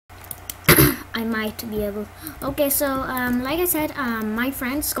I might be able. Okay, so like I said, my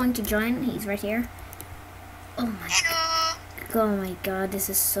friend's going to join. He's right here. Oh my. Hello. Oh my God, this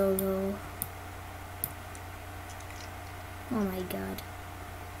is so low. Oh my God.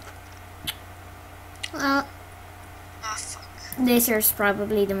 Well, Oh fuck. this is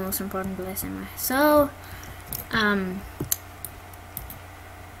probably the most important place anyway. So,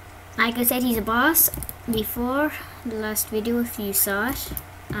 like I said, he's a boss before the last video if you saw it,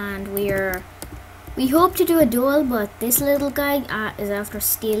 and we hope to do a duel, but this little guy is after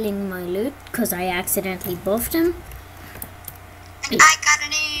stealing my loot because I accidentally buffed him. And I got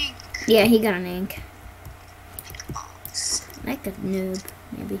an ink. Yeah, he got an ink. Boss. Like a noob,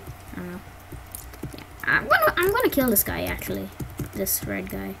 maybe. I don't know. Yeah, I'm gonna kill this guy actually. This red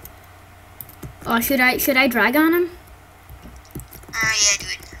guy. Oh, should I drag on him? Yeah, do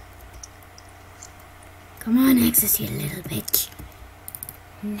it. Come on, Nexus, you little bitch.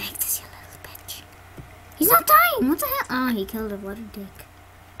 Nexus, you little bitch. He's not dying. What the hell? Oh, he killed it. What a dick.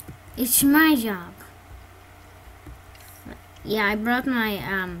 It's my job. Yeah, I brought my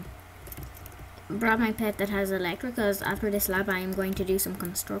pet that has electric because after this lab I am going to do some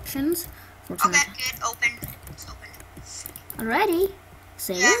constructions for Okay, good. Open. It's open. Already?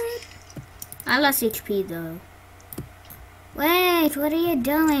 Say Yeah. it. I lost HP though. Wait, what are you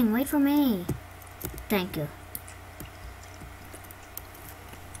doing? Wait for me. Thank you.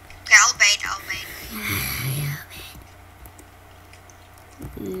 Okay, I'll bait.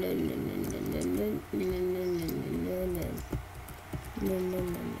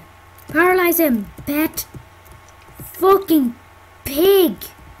 Paralyze him, pet. Fucking pig.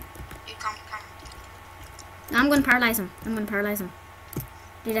 You come. I'm gonna paralyze him.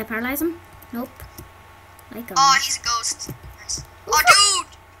 Did I paralyze him? Nope. Like a Oh, he's a ghost. Nice. Oh, dude!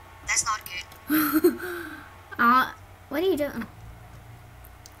 That's not good. what are you doing?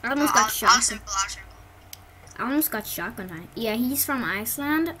 I almost I'll got shot. circle. I almost got shotgun. Yeah, he's from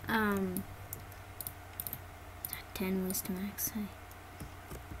Iceland. 10 wisdom max.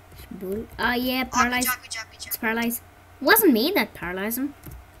 Yeah, paralyzed. Good job. It's paralyzed. It wasn't me that paralyzed him.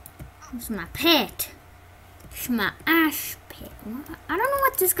 It was my pet. It's my ash pet. I don't know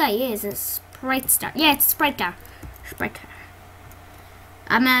what this guy is. A Sprite Star. Yeah, it's Sprite Car.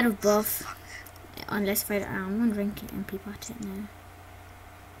 I'm out of buff. Unless if I'm gonna drink MP pot it now.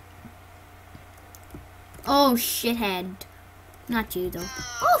 Oh, shithead. Not you, though.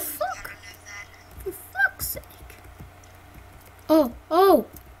 Oh, fuck. For fuck's sake. Oh.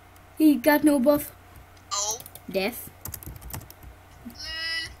 He got no buff. Oh. Death.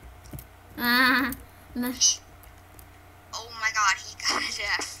 Oh my god, he got a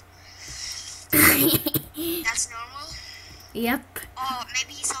death. That's normal? Yep. Oh,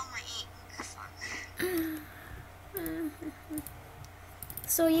 maybe he saw my ink. Fuck.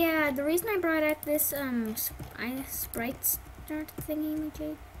 So yeah, the reason I brought out this Sprite Start thingy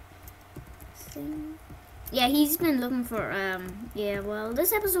thing. Yeah, he's been looking for yeah, well,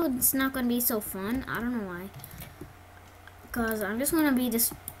 this episode's not gonna be so fun. I don't know why. Cause I'm just gonna be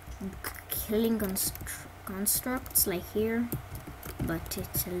just killing constructs like here, but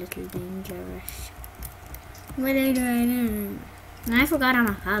it's a little dangerous. What I do? And I forgot I'm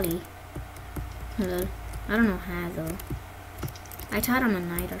a Holly. Hello. I don't know how though. I thought I'm a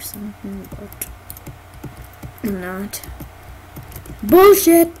knight or something, but I'm not.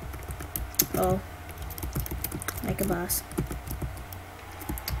 Bullshit! Oh. Like a boss.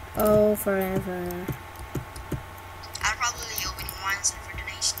 Oh, forever. I'll probably be opening ones for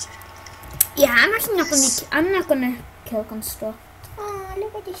donations or something. Yeah, I'm actually not gonna I'm not gonna kill construct. Oh,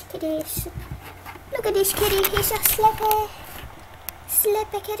 look at this kitty. Look at this kitty. He's a slippy.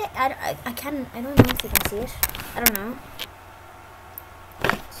 Slippy kitty. I don't know if you can see it. I don't know.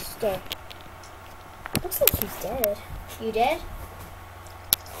 She's dead. Looks like she's dead. You dead?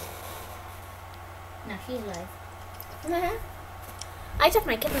 No, she's alive. I thought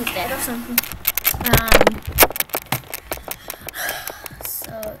my kitten's dead or something.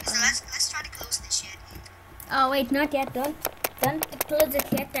 So let's try to close this shit. oh wait, not yet. Don't close it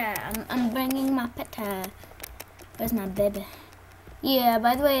yet. I'm bringing my pet. Where's my baby? Yeah.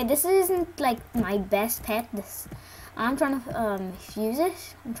 By the way, this isn't like my best pet. I'm trying to fuse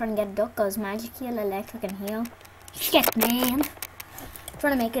it. I'm trying to get a duck cause magic heal, electric, and heal. Shit, man. I'm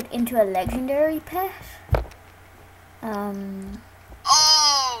trying to make it into a legendary pet. Oh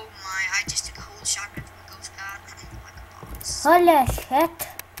my! I just took a whole shotgun from a ghost god. Like a boss. Holy shit.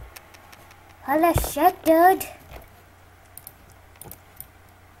 Holy shit, dude.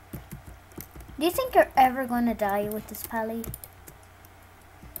 Do you think you're ever gonna die with this pally?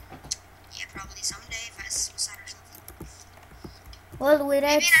 Yeah, probably someday if I suicide or something. Well, without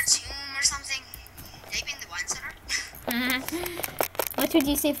Maybe in a tomb or something. What would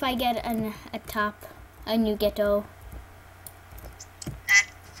you say if I get a top and you get O? That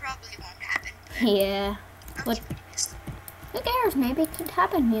probably won't happen. Yeah. But who cares? Maybe it could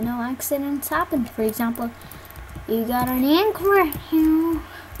happen. You know, accidents happen. For example, you got an anchor.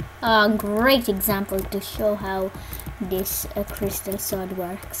 A great example to show how this crystal sword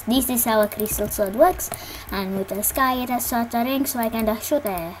works. This is how a crystal sword works, and with the sky it has such a ring, so I can shoot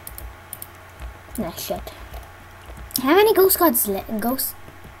the shit. How many ghost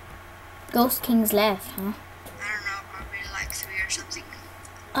kings left, huh? I don't know, probably like 3 or something.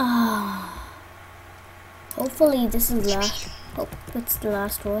 Ah. Hopefully this is last. Hope it's the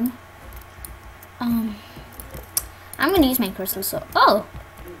last one. I'm gonna use my crystal sword. Oh,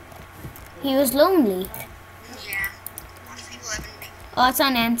 he was lonely. Yeah, a lot of people haven't been. Oh, it's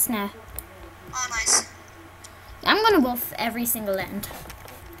on ends now. Oh, nice. I'm gonna buff every single end.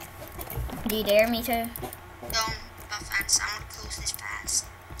 Do you dare me to? Don't buff ants. I want to close this fast.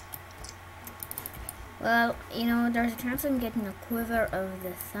 Well, you know, there's a chance I'm getting a quiver of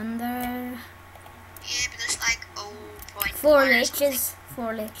the thunder. Yeah, but there's like 0.1 Four or something. liches.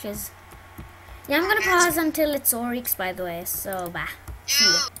 4 liches. Yeah, I'm gonna pause until it's Oryx, by the way. So, bye. See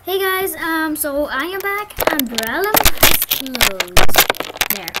ya. Hey guys, so I am back and the realm is closed.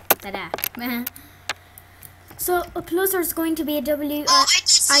 There, ta-da. So, plus there's going to be a W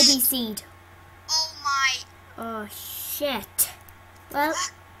ID seed. Oh my. Oh shit. Well,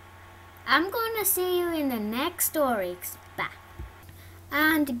 I'm gonna see you in the next Oryx. Bye.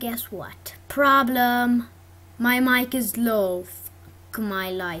 And guess what? Problem. My mic is low. Fuck my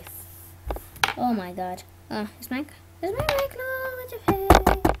life. Oh my god. Is my mic low? What the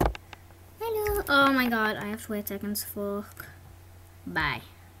heck? Hello. Oh my god. I have to wait seconds. Fuck. Bye.